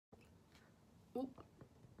Oop.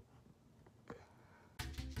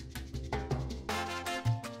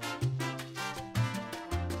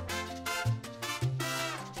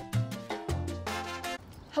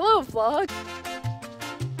 Hello, vlog.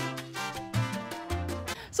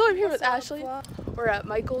 So I'm here with Ashley. We're at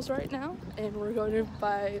Michael's right now, and we're going to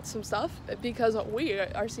buy some stuff because we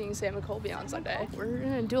are seeing Sam and Colby on Sunday. We're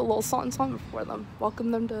gonna do a little salt and slumber for them,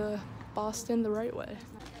 welcome them to Boston the right way.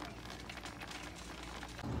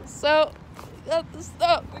 So, we got the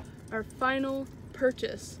stuff. Our final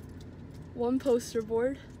purchase: one poster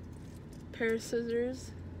board, pair of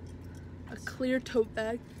scissors, a clear tote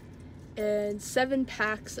bag, and 7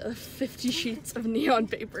 packs of 50 sheets of neon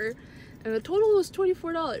paper. And the total was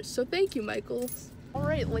 $24, so thank you, Michaels. All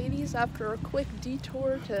right, ladies, after a quick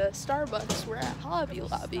detour to Starbucks, we're at Hobby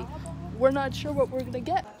Lobby. We're not sure what we're gonna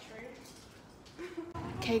get.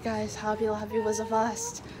 Okay, guys, Hobby Lobby was a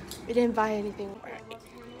bust. We didn't buy anything.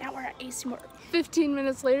 Now we're at AC Moore. 15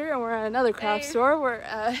 minutes later, and we're at another craft store. We're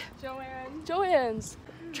at Joann's.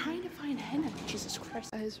 Trying to find henna. Jesus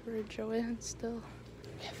Christ. Guys, we're at Joann's still.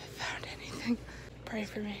 We haven't found anything. Pray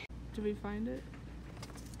for me. Did we find it?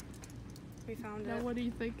 We found Now, it. what are you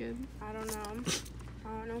thinking? I don't know. I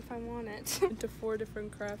don't know if I want it. Into 4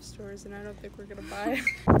 different craft stores, and I don't think we're gonna buy it.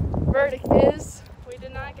 Verdict is, we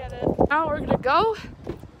did not get it. Now we're gonna go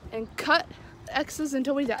and cut X's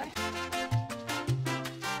until we die.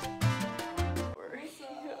 We're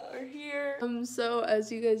here. So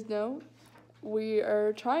as you guys know, we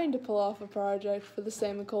are trying to pull off a project for the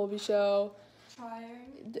Sam and Colby show.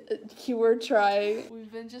 We're trying.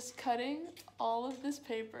 We've been just cutting all of this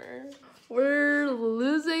paper. We're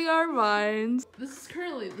losing our minds. This is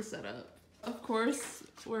currently the setup. Of course,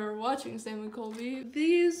 we're watching Sam and Colby.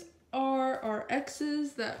 These are our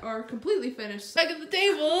X's that are completely finished. Back at the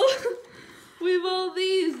table, we have all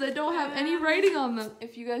these that don't have any writing on them.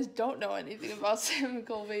 If you guys don't know anything about Sam and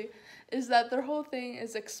Colby, is that their whole thing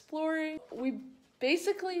is exploring. We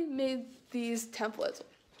basically made these templates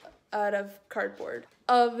out of cardboard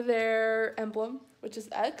of their emblem, which is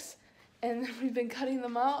X, and then we've been cutting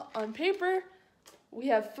them out on paper. We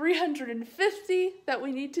have 350 that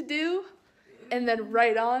we need to do and then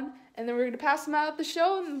write on, and then we're gonna pass them out at the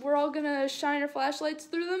show, and we're all gonna shine our flashlights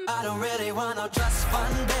through them. I don't really want no trust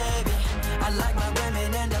fund, baby. I like my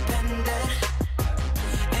women independent,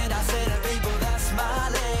 and I say to people, that's my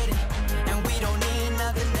lady, and we don't need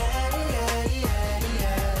nothing else.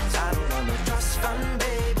 I don't want no trust fund,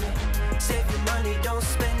 baby. Save your money, don't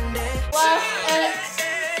spend it. Last X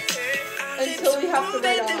until we have to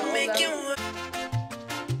write on all of them.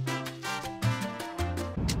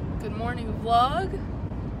 Good morning, vlog.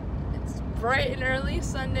 It's bright and early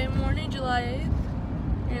Sunday morning, July 8th.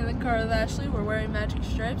 Here in the car with Ashley. We're wearing matching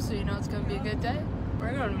stripes, so you know it's gonna be a good day.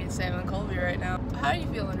 We're going to meet Sam and Colby right now. How are you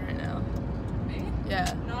feeling right now? Me?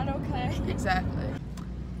 Yeah. Not okay. Exactly.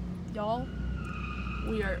 Y'all,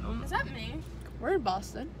 we are. Is that me? We're in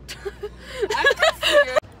Boston. I'm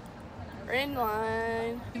confused. We're in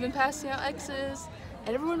line. We've been passing out X's,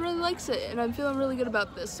 and everyone really likes it, and I'm feeling really good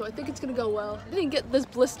about this, so I think it's gonna go well. I didn't get this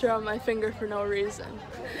blister on my finger for no reason.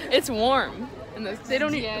 It's warm. And They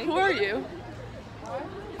don't even. Who are you?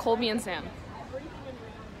 Colby and Sam.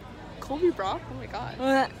 Colby Brock? Oh my god.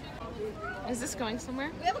 Is this going somewhere?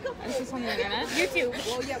 Is this on the internet? YouTube.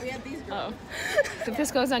 Well, yeah, we have these girls. Oh. If this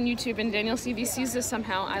goes on YouTube and Daniel CV sees this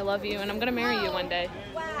somehow, I love you and I'm gonna marry you one day.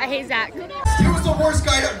 I hate Zach. He was the worst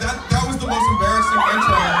guy. That was the most embarrassing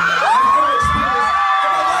intro I've ever experienced in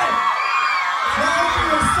my life. It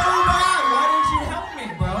was so bad. Why didn't you help me,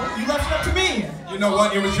 bro? You left it up to me. You know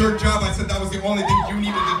what? It was your job. I said that was the only thing you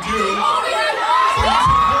needed to do. So you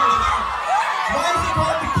should pull it out. Why is it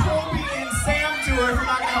called the Colby and Sam tour if you're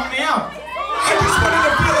not gonna help me out? I just wanted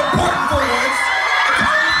to feel important for once.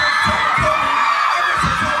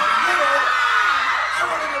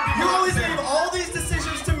 You always leave all these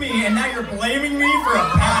decisions to me, and now you're blaming me for a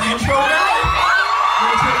bad intro now?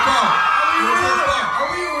 Are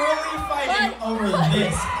we really fighting over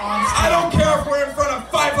this on stage? I don't care if we're in front of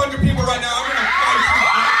 500 people right now. I'm gonna fight you.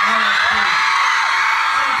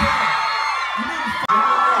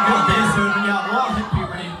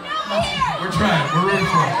 We're trying. We're rooting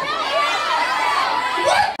for it.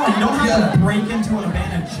 You don't have to break into an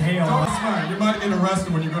abandoned jail. That's smart. You might get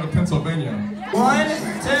arrested when you go to Pennsylvania. 1, 2,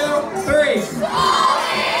 3.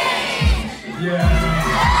 Yeah.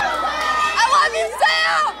 I love you,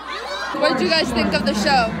 Sam! What did you guys think of the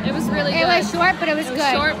show? It was really good. It was short, but it was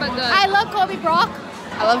good. Short but good. I love Colby Brock.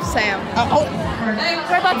 I love Sam.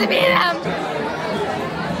 We're about to meet him.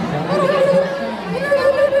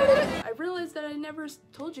 I realized that I never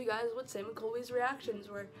told you guys what Sam and Colby's reactions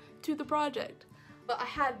were to the project. I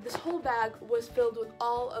had this whole bag was filled with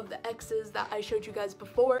all of the X's that I showed you guys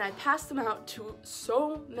before, and I passed them out to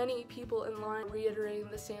so many people in line, reiterating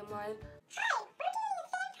the same line. Hi, we're doing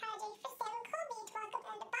a fan project for Sam and Colby to welcome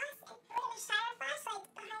them to Boston. We're going to shine our flashlights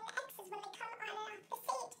behind the X's when they come on and off the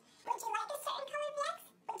stage. Would you like a certain color of the X?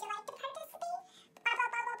 Would you like to participate? Blah, blah,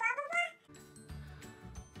 blah, blah, blah, blah, blah.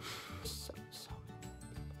 So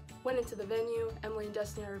went into the venue. Emily and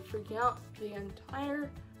Destiny are freaking out the entire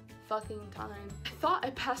fucking time. I thought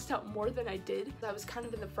I passed out more than I did. I was kind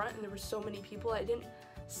of in the front and there were so many people. I didn't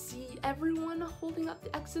see everyone holding up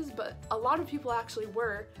the X's, but a lot of people actually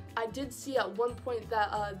were. I did see at one point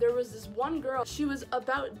that there was this one girl. She was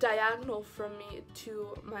about diagonal from me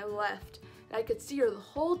to my left, and I could see her the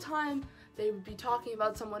whole time. They would be talking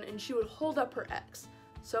about someone and she would hold up her X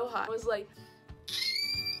so high. I was like,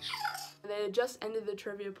 they had just ended the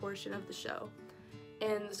trivia portion of the show,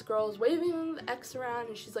 and this girl is waving the X around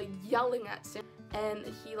and she's like yelling at Sam, and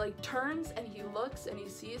he like turns and he looks and he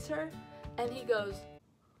sees her and he goes,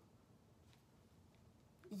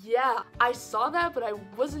 yeah, I saw that, but I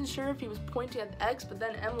wasn't sure if he was pointing at the X, but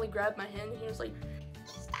then Emily grabbed my hand and he was like,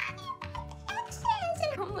 he's talking about the X's.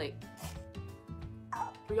 And I'm like,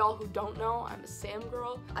 for y'all who don't know, I'm a Sam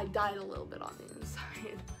girl. I died a little bit on the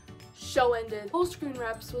inside. Show ended. Full screen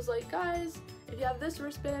reps was like, guys, if you have this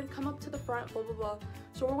wristband, come up to the front, blah, blah, blah.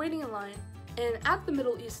 So we're waiting in line, and at the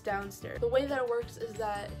Middle East downstairs, the way that it works is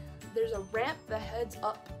that there's a ramp that heads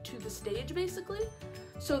up to the stage, basically.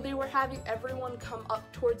 So they were having everyone come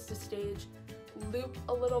up towards the stage, loop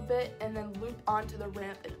a little bit, and then loop onto the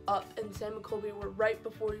ramp and up, and Sam and Colby were right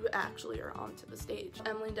before you actually are onto the stage.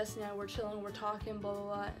 Emily and Destiny and I were chilling, we're talking, blah, blah,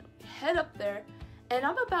 blah, and we head up there, and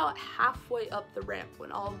I'm about halfway up the ramp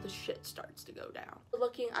when all of the shit starts to go down.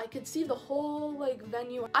 Looking, I could see the whole, like,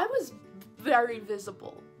 venue. I was very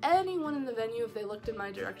visible. Anyone in the venue, if they looked in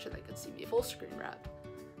my direction, they could see me. Full screen rep.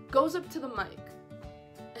 Goes up to the mic,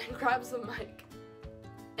 and grabs the mic,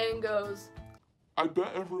 and goes, I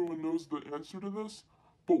bet everyone knows the answer to this,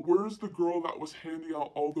 but where's the girl that was handing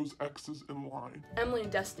out all those X's in line? Emily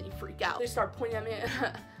and Destiny freak out. They start pointing at me,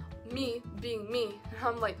 me being me, and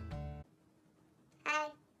I'm like, Hi,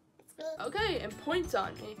 it's me. okay, and points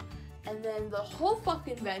on me. And then the whole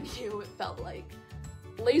fucking venue, it felt like,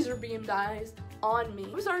 laser beamed eyes on me.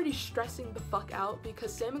 I was already stressing the fuck out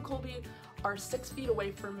because Sam and Colby are 6 feet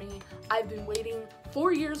away from me. I've been waiting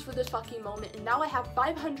 4 years for this fucking moment, and now I have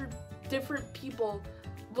 500 different people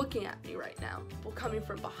looking at me right now. People coming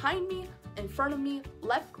from behind me, in front of me,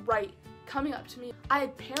 left, right, coming up to me. I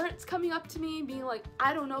had parents coming up to me being like,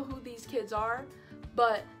 I don't know who these kids are,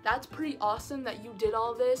 but that's pretty awesome that you did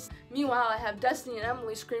all this. Meanwhile, I have Destiny and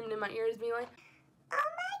Emily screaming in my ears being like, Oh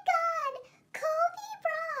my god, Colby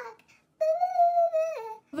Brock.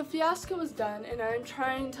 the fiasco was done, and I'm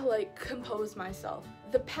trying to like compose myself.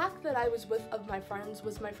 The pack that I was with of my friends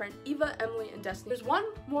was my friend Eva, Emily, and Destiny. There's one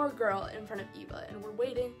more girl in front of Eva, and we're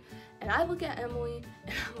waiting, and I look at Emily,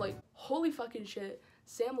 and I'm like, holy fucking shit,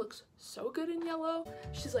 Sam looks so good in yellow.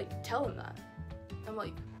 She's like, tell him that. I'm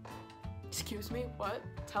like, excuse me, what?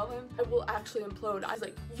 Tell him? I will actually implode. I was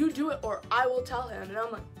like, you do it or I will tell him. And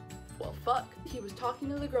I'm like, well, fuck. He was talking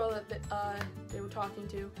to the girl that they were talking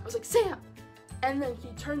to. I was like, Sam! And then he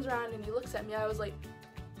turns around and he looks at me. I was like,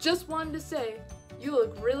 just wanted to say, you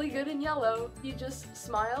look really good in yellow. He just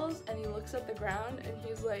smiles and he looks at the ground and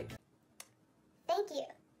he's like, Thank you.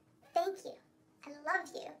 Thank you. I love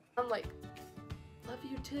you. I'm like, love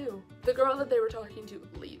you too. The girl that they were talking to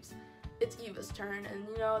leaves. It's Eva's turn, and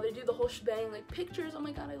you know, they do the whole shebang, like pictures, oh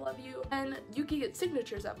my god, I love you. And Yuki gets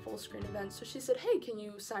signatures at full screen events, so she said, hey, can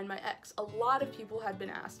you sign my X? A lot of people had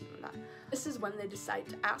been asking them that. This is when they decide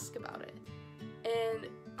to ask about it. And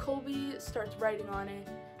Colby starts writing on it,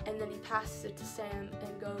 and then he passes it to Sam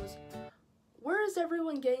and goes, where is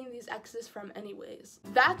everyone getting these X's from anyways?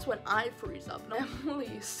 That's when I freeze up, and Emily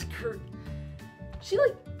is screwed. She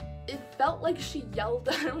like, it felt like she yelled.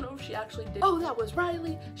 I don't know if she actually did. Oh, that was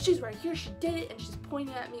Riley. She's right here. She did it. And she's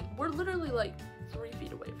pointing at me. We're literally like 3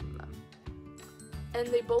 feet away from them. And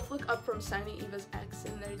they both look up from signing Eva's X.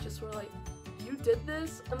 And they just were like, you did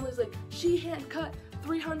this? Emily's like, she hand cut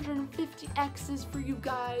 350 X's for you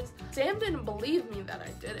guys. Sam didn't believe me that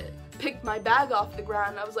I did it. Picked my bag off the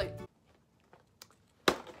ground. I was like,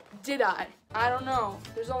 did I? I don't know.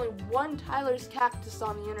 There's only one Tyler's Cactus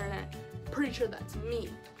on the internet. Pretty sure that's me.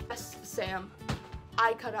 Yes, Sam,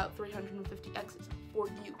 I cut out 350 X's for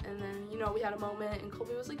you. And then, you know, we had a moment and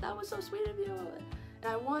Colby was like, that was so sweet of you.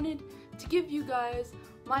 and I wanted to give you guys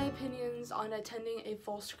my opinions on attending a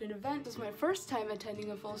full screen event. This is my first time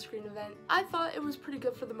attending a full screen event. I thought it was pretty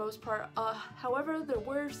good for the most part. However, there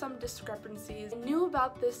were some discrepancies. I knew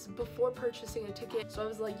about this before purchasing a ticket, so I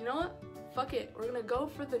was like, you know what? Fuck it, we're gonna go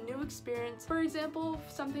for the new experience. For example,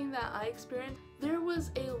 something that I experienced, there was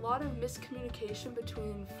a lot of miscommunication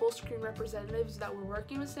between full screen representatives that were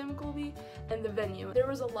working with Sam and Colby and the venue. There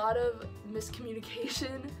was a lot of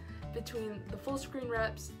miscommunication between the full screen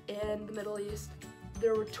reps and the Middle East.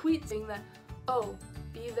 There were tweets saying that, oh,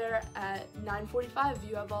 be there at 9:45 if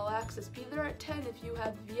you have all access, be there at 10 if you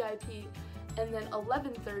have VIP, and then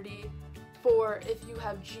 11:30 for if you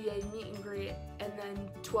have GA meet and greet, and then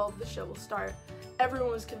 12 the show will start. Everyone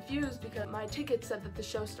was confused because my ticket said that the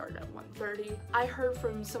show started at 1:30. I heard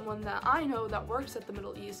from someone that I know that works at the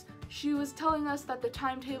Middle East. She was telling us that the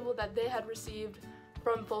timetable that they had received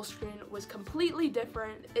from full screen was completely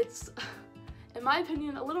different. It's, in my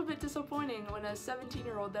opinion, a little bit disappointing when a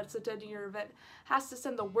 17-year-old that's attending your event has to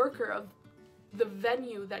send the worker of the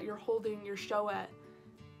venue that you're holding your show at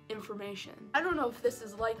information. I don't know if this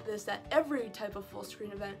is like this at every type of full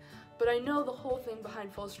screen event, but I know the whole thing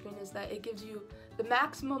behind full screen is that it gives you the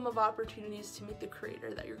maximum of opportunities to meet the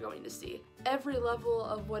creator that you're going to see. Every level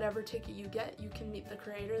of whatever ticket you get, you can meet the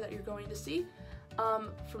creator that you're going to see.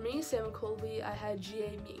 For me, Sam and Colby, I had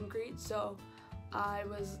GA meet and greet, so I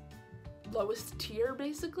was lowest tier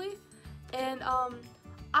basically, and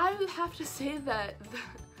I would have to say that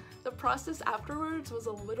the process afterwards was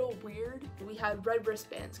a little weird. We had red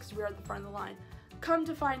wristbands because we were at the front of the line. Come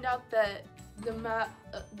to find out that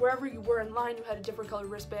wherever you were in line, you had a different color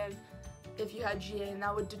wristband if you had GA, and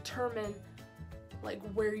that would determine like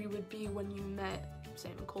where you would be when you met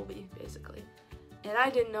Sam and Colby basically. And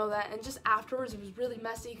I didn't know that, and just afterwards it was really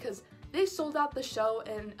messy because they sold out the show,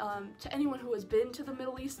 and to anyone who has been to the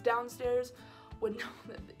Middle East downstairs would know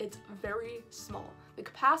that it's very small. The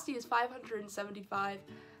capacity is 575.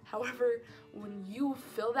 However, when you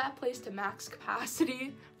fill that place to max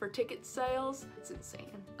capacity for ticket sales, it's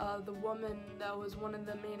insane. The woman that was one of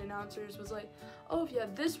the main announcers was like, oh, if you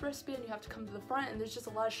have this wristband, you have to come to the front, and there's just a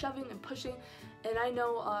lot of shoving and pushing. And I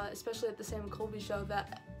know, especially at the Sam and Colby show,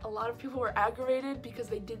 that a lot of people were aggravated because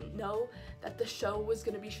they didn't know that the show was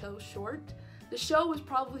going to be so short. The show was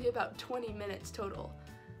probably about 20 minutes total,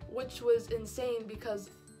 which was insane because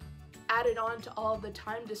added on to all the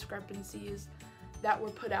time discrepancies that were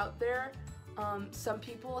put out there, some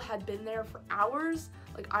people had been there for hours.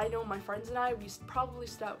 Like, I know my friends and I, we probably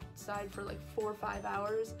stood outside for like 4 or 5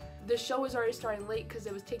 hours. The show was already starting late because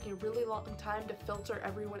it was taking a really long time to filter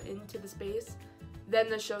everyone into the space. Then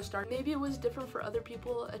the show started. Maybe it was different for other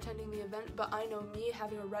people attending the event, but I know me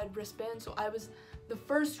having a red wristband, so I was the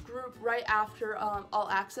first group right after All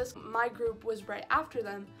Access. My group was right after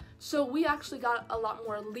them, so we actually got a lot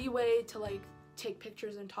more leeway to like take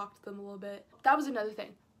pictures and talk to them a little bit. That was another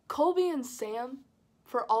thing. Colby and Sam,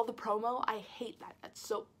 for all the promo, I hate that. That's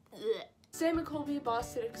so bleh. Sam and Colby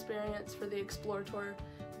Boston Experience for the Explore Tour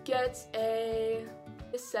gets a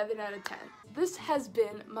 7 out of 10. This has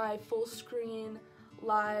been my full screen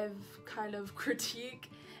live kind of critique,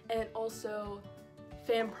 and also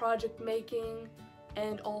fan project making,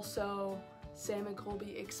 and also Sam and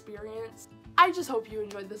Colby experience. I just hope you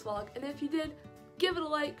enjoyed this vlog, and if you did, give it a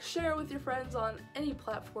like, share it with your friends on any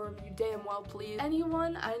platform you damn well please.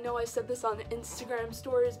 Anyone, I know I said this on Instagram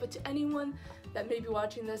stories, but to anyone that may be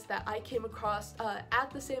watching this that I came across at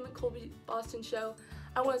the Sam and Colby Boston show,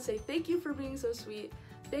 I want to say thank you for being so sweet.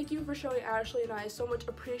 Thank you for showing Ashley and I so much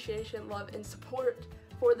appreciation, love, and support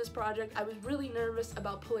for this project. I was really nervous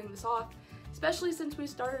about pulling this off, especially since we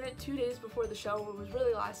started it 2 days before the show. It was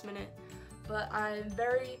really last minute. But I'm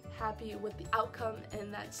very happy with the outcome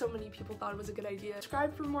and that so many people thought it was a good idea.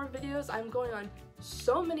 Subscribe for more videos. I'm going on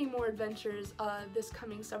so many more adventures this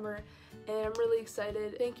coming summer, and I'm really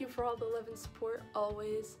excited. Thank you for all the love and support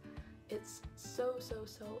always. It's so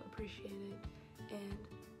appreciated, and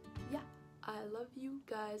yeah, I love you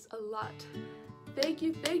guys a lot. Thank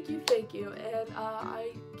you, and I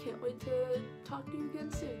can't wait to talk to you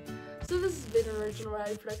again soon. So this has been Original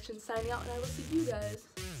Riley Productions signing out, and I will see you guys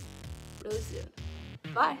really soon.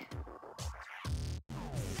 Bye!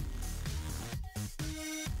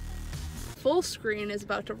 Full screen is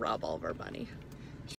about to rob all of our money.